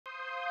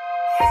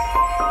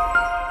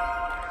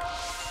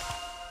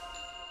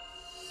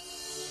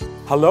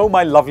Hello,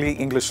 my lovely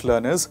English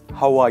learners.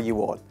 How are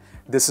you all?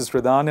 This is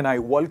Hridhaan and I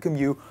welcome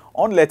you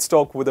on Let's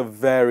Talk with a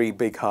very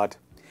big heart.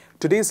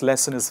 Today's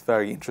lesson is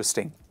very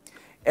interesting.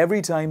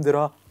 Every time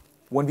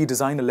when we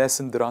design a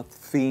lesson, there are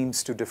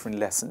themes to different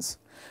lessons.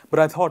 But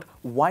I thought,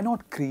 why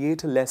not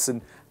create a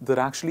lesson that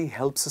actually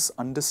helps us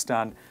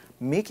understand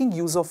making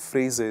use of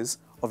phrases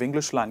of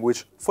English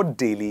language for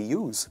daily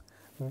use?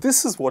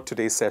 This is what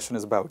today's session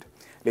is about.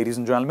 Ladies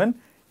and gentlemen,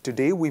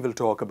 today we will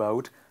talk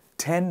about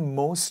 10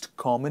 most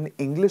common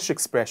English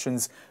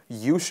expressions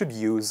you should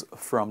use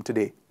from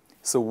today.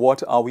 So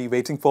what are we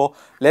waiting for?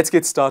 Let's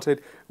get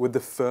started with the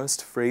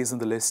first phrase in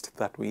the list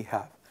that we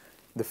have.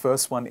 The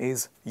first one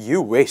is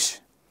you wish.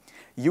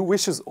 You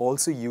wish is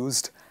also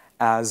used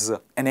as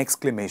an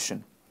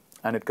exclamation,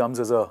 and it comes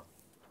as a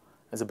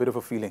bit of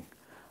a feeling.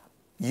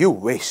 You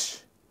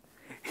wish.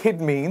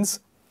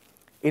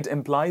 It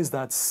implies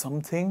that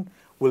something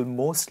will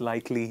most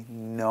likely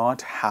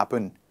not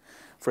happen.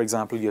 For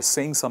example, you're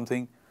saying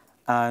something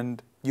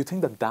and you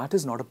think that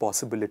is not a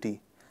possibility.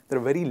 There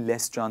are very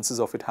less chances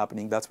of it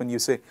happening. That's when you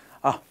say,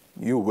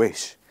 you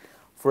wish.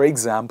 For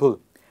example,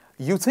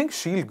 you think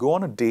she'll go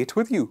on a date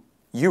with you.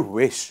 You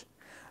wish.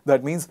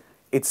 That means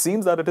it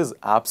seems that it is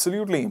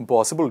absolutely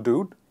impossible,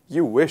 dude.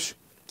 You wish.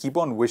 Keep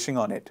on wishing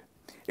on it.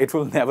 It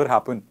will never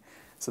happen.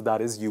 So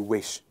that is you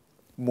wish.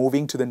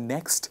 Moving to the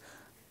next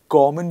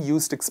common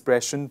used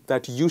expression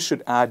that you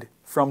should add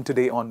from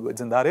today onwards,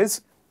 and that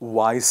is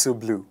why so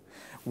blue.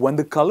 When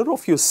the color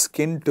of your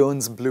skin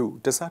turns blue,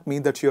 does that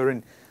mean that you're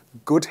in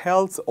good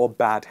health or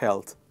bad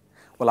health?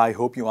 Well, I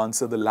hope you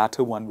answer the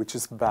latter one, which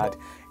is bad.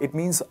 It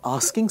means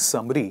asking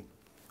somebody,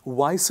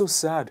 why so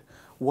sad?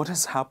 What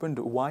has happened?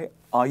 Why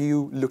are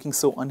you looking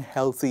so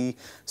unhealthy,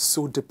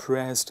 so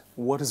depressed?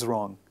 What is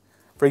wrong?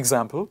 For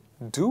example,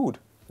 dude,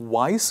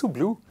 why so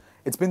blue?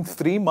 It's been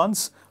 3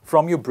 months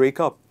from your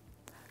breakup.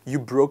 You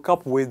broke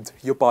up with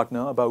your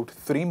partner about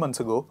 3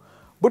 months ago,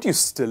 but you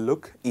still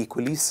look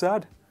equally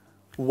sad.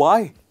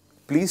 Why?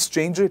 Please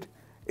change it.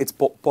 It's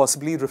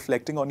possibly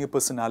reflecting on your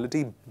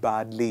personality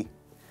badly.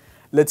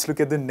 Let's look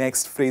at the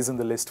next phrase in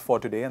the list for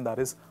today, and that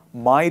is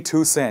my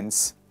 2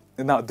 cents.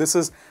 Now, this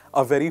is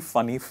a very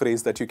funny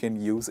phrase that you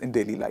can use in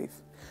daily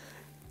life.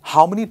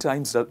 How many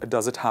times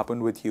does it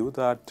happen with you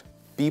that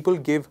people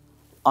give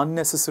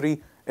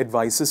unnecessary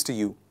advices to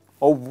you,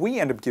 or we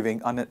end up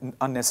giving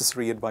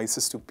unnecessary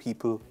advices to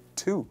people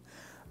too?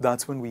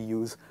 That's when we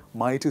use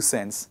my 2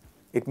 cents.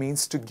 It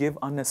means to give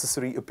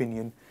unnecessary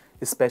opinion,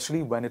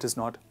 especially when it is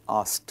not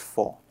asked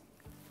for.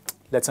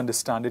 Let's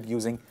understand it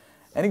using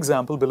an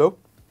example below.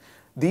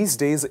 These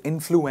days,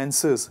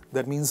 influencers,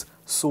 that means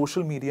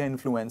social media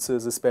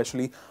influencers,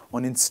 especially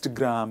on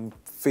Instagram,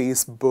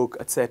 Facebook,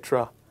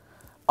 etc.,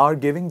 are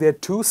giving their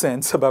 2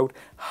 cents about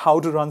how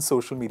to run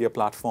social media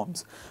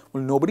platforms.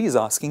 Well, nobody is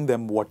asking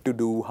them what to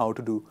do, how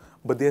to do,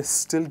 but they're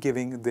still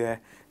giving their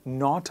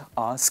not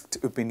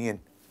asked opinion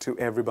to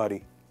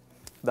everybody.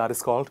 That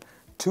is called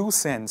 2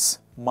 cents,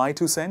 my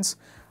 2 cents,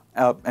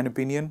 an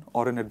opinion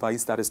or an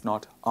advice that is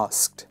not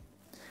asked.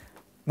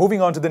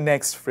 Moving on to the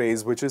next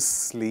phrase, which is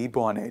sleep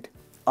on it.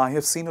 I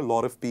have seen a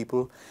lot of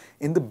people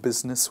in the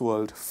business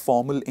world,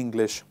 formal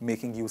English,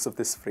 making use of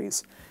this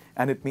phrase.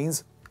 And it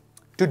means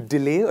to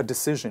delay a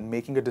decision,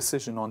 making a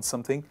decision on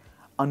something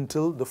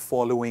until the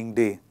following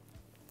day.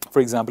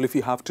 For example, if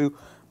you have to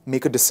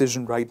make a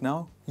decision right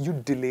now, you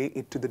delay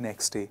it to the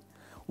next day.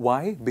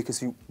 Why?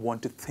 Because you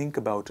want to think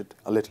about it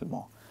a little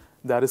more.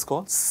 That is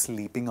called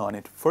sleeping on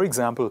it. For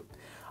example,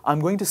 I'm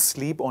going to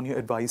sleep on your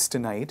advice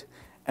tonight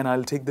and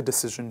I'll take the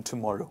decision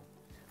tomorrow.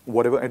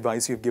 Whatever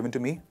advice you've given to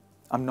me,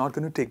 I'm not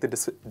going to take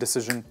the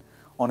decision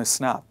on a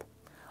snap.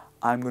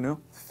 I'm going to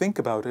think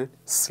about it,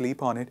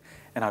 sleep on it,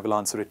 and I will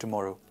answer it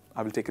tomorrow.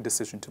 I will take a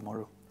decision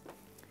tomorrow.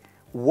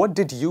 What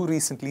did you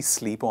recently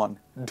sleep on?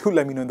 Do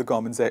let me know in the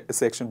comments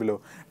section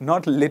below.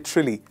 Not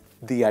literally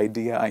the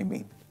idea, I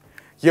mean.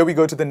 Here we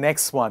go to the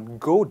next one.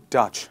 Go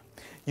Dutch.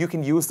 You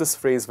can use this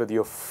phrase with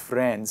your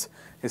friends,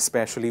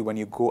 especially when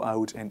you go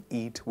out and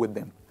eat with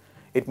them.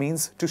 It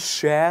means to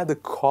share the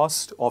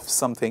cost of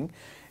something,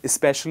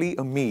 especially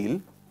a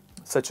meal,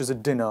 such as a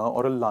dinner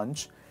or a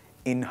lunch,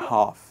 in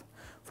half.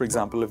 For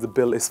example, if the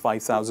bill is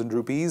 5,000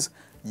 rupees,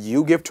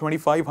 you give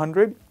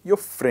 2,500, your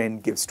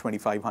friend gives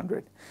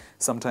 2,500.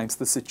 Sometimes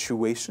the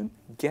situation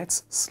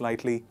gets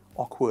slightly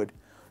awkward.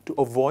 To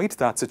avoid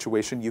that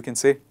situation, you can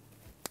say,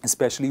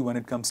 especially when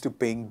it comes to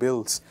paying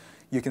bills,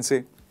 you can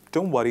say,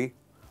 don't worry,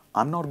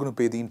 I'm not going to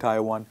pay the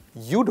entire one.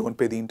 You don't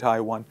pay the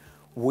entire one.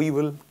 We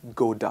will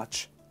go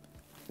Dutch.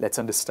 Let's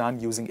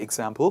understand using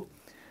example.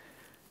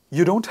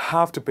 You don't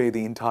have to pay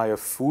the entire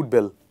food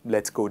bill.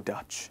 Let's go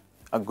Dutch.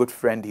 A good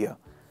friend here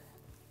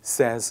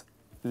says,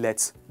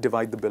 let's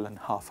divide the bill in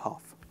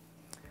half-half.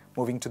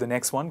 Moving to the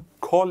next one,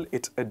 call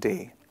it a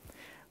day.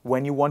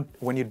 When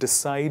you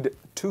decide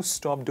to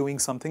stop doing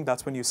something,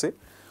 that's when you say,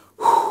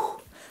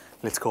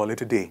 let's call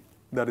it a day.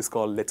 That is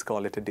called let's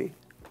call it a day.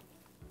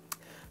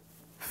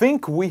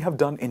 Think we have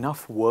done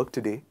enough work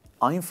today.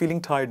 I am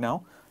feeling tired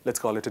now. Let's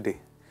call it a day.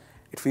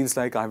 It feels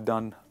like I've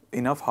done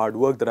enough hard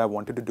work that I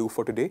wanted to do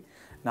for today.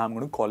 Now I'm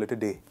going to call it a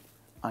day.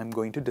 I'm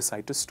going to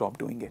decide to stop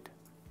doing it.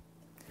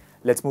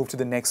 Let's move to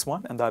the next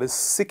one, and that is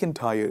sick and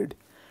tired.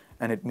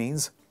 And it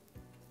means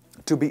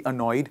to be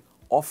annoyed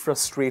or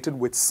frustrated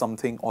with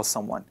something or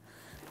someone.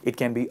 It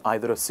can be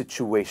either a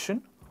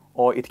situation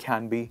or it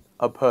can be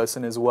a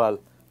person as well,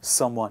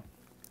 someone.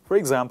 For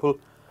example,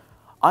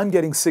 I'm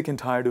getting sick and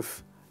tired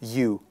of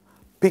you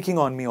picking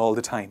on me all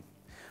the time.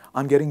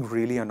 I'm getting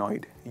really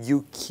annoyed.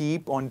 You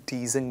keep on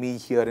teasing me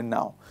here and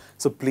now.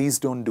 So please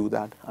don't do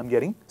that. I'm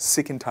getting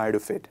sick and tired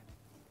of it.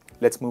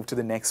 Let's move to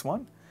the next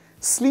one.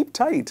 Sleep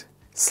tight.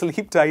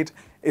 Sleep tight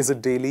is a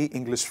daily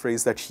English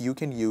phrase that you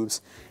can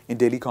use in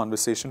daily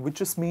conversation, which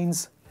just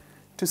means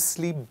to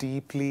sleep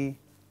deeply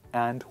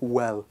and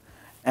well.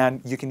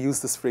 And you can use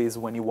this phrase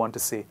when you want to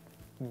say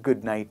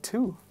good night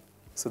too.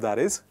 So that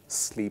is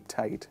sleep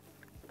tight.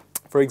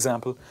 For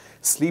example,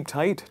 sleep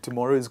tight.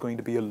 Tomorrow is going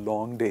to be a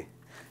long day.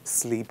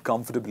 Sleep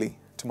comfortably.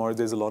 Tomorrow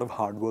there's a lot of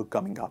hard work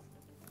coming up.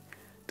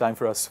 Time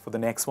for us for the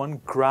next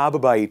one. Grab a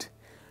bite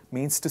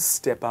means to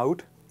step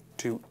out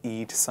to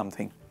eat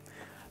something.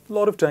 A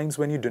lot of times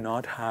when you do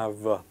not have,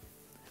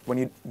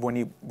 when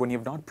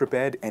you've not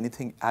prepared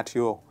anything at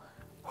your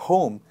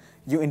home,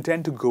 you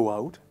intend to go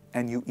out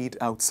and you eat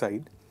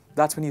outside.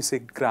 That's when you say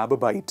grab a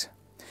bite,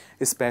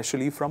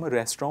 especially from a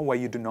restaurant where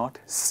you do not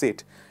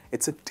sit.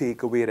 It's a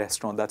takeaway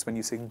restaurant. That's when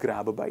you say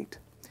grab a bite.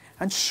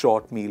 And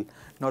short meal,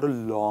 not a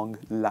long,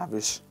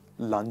 lavish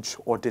lunch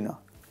or dinner.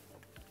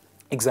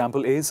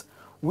 Example is,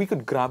 we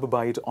could grab a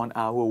bite on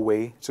our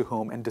way to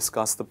home and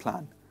discuss the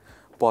plan.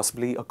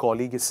 Possibly a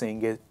colleague is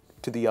saying it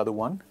to the other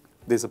one.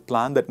 There's a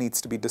plan that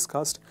needs to be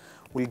discussed.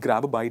 We'll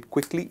grab a bite,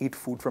 quickly eat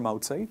food from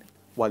outside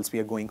whilst we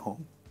are going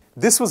home.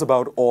 This was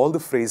about all the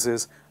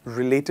phrases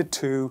related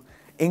to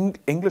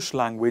English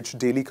language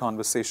daily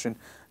conversation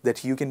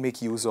that you can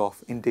make use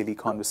of in daily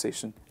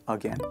conversation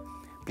again.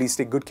 Please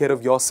take good care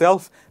of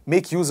yourself,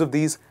 make use of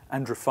these,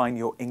 and refine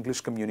your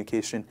English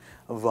communication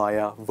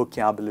via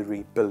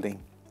vocabulary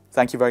building.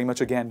 Thank you very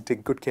much again.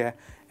 Take good care,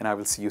 and I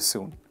will see you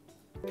soon.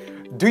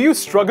 Do you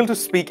struggle to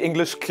speak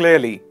English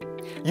clearly?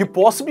 You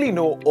possibly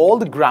know all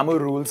the grammar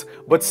rules,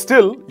 but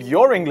still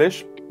your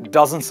English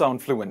doesn't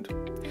sound fluent.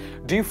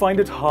 Do you find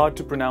it hard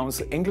to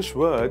pronounce English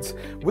words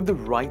with the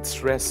right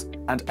stress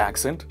and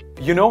accent?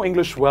 You know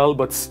English well,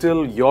 but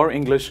still your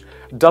English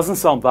doesn't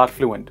sound that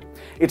fluent.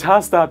 It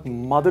has that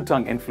mother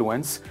tongue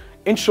influence,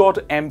 in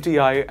short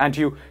MTI, and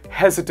you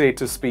hesitate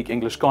to speak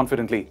English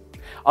confidently.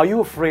 Are you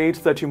afraid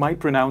that you might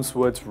pronounce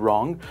words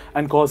wrong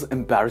and cause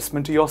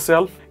embarrassment to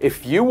yourself?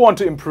 If you want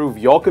to improve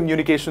your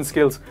communication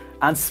skills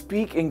and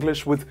speak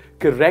English with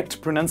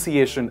correct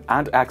pronunciation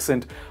and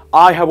accent,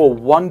 I have a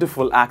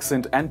wonderful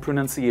accent and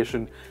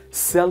pronunciation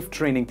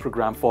self-training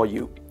program for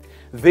you.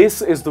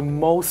 This is the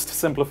most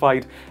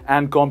simplified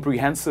and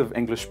comprehensive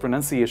English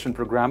pronunciation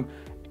program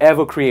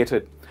ever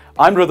created.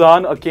 I'm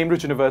Hridhaan, a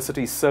Cambridge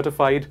University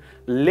certified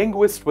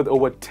linguist with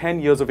over 10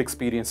 years of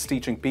experience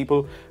teaching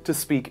people to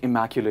speak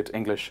immaculate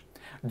English.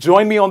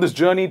 Join me on this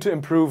journey to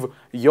improve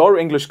your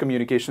English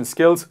communication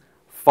skills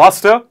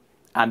faster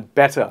and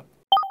better.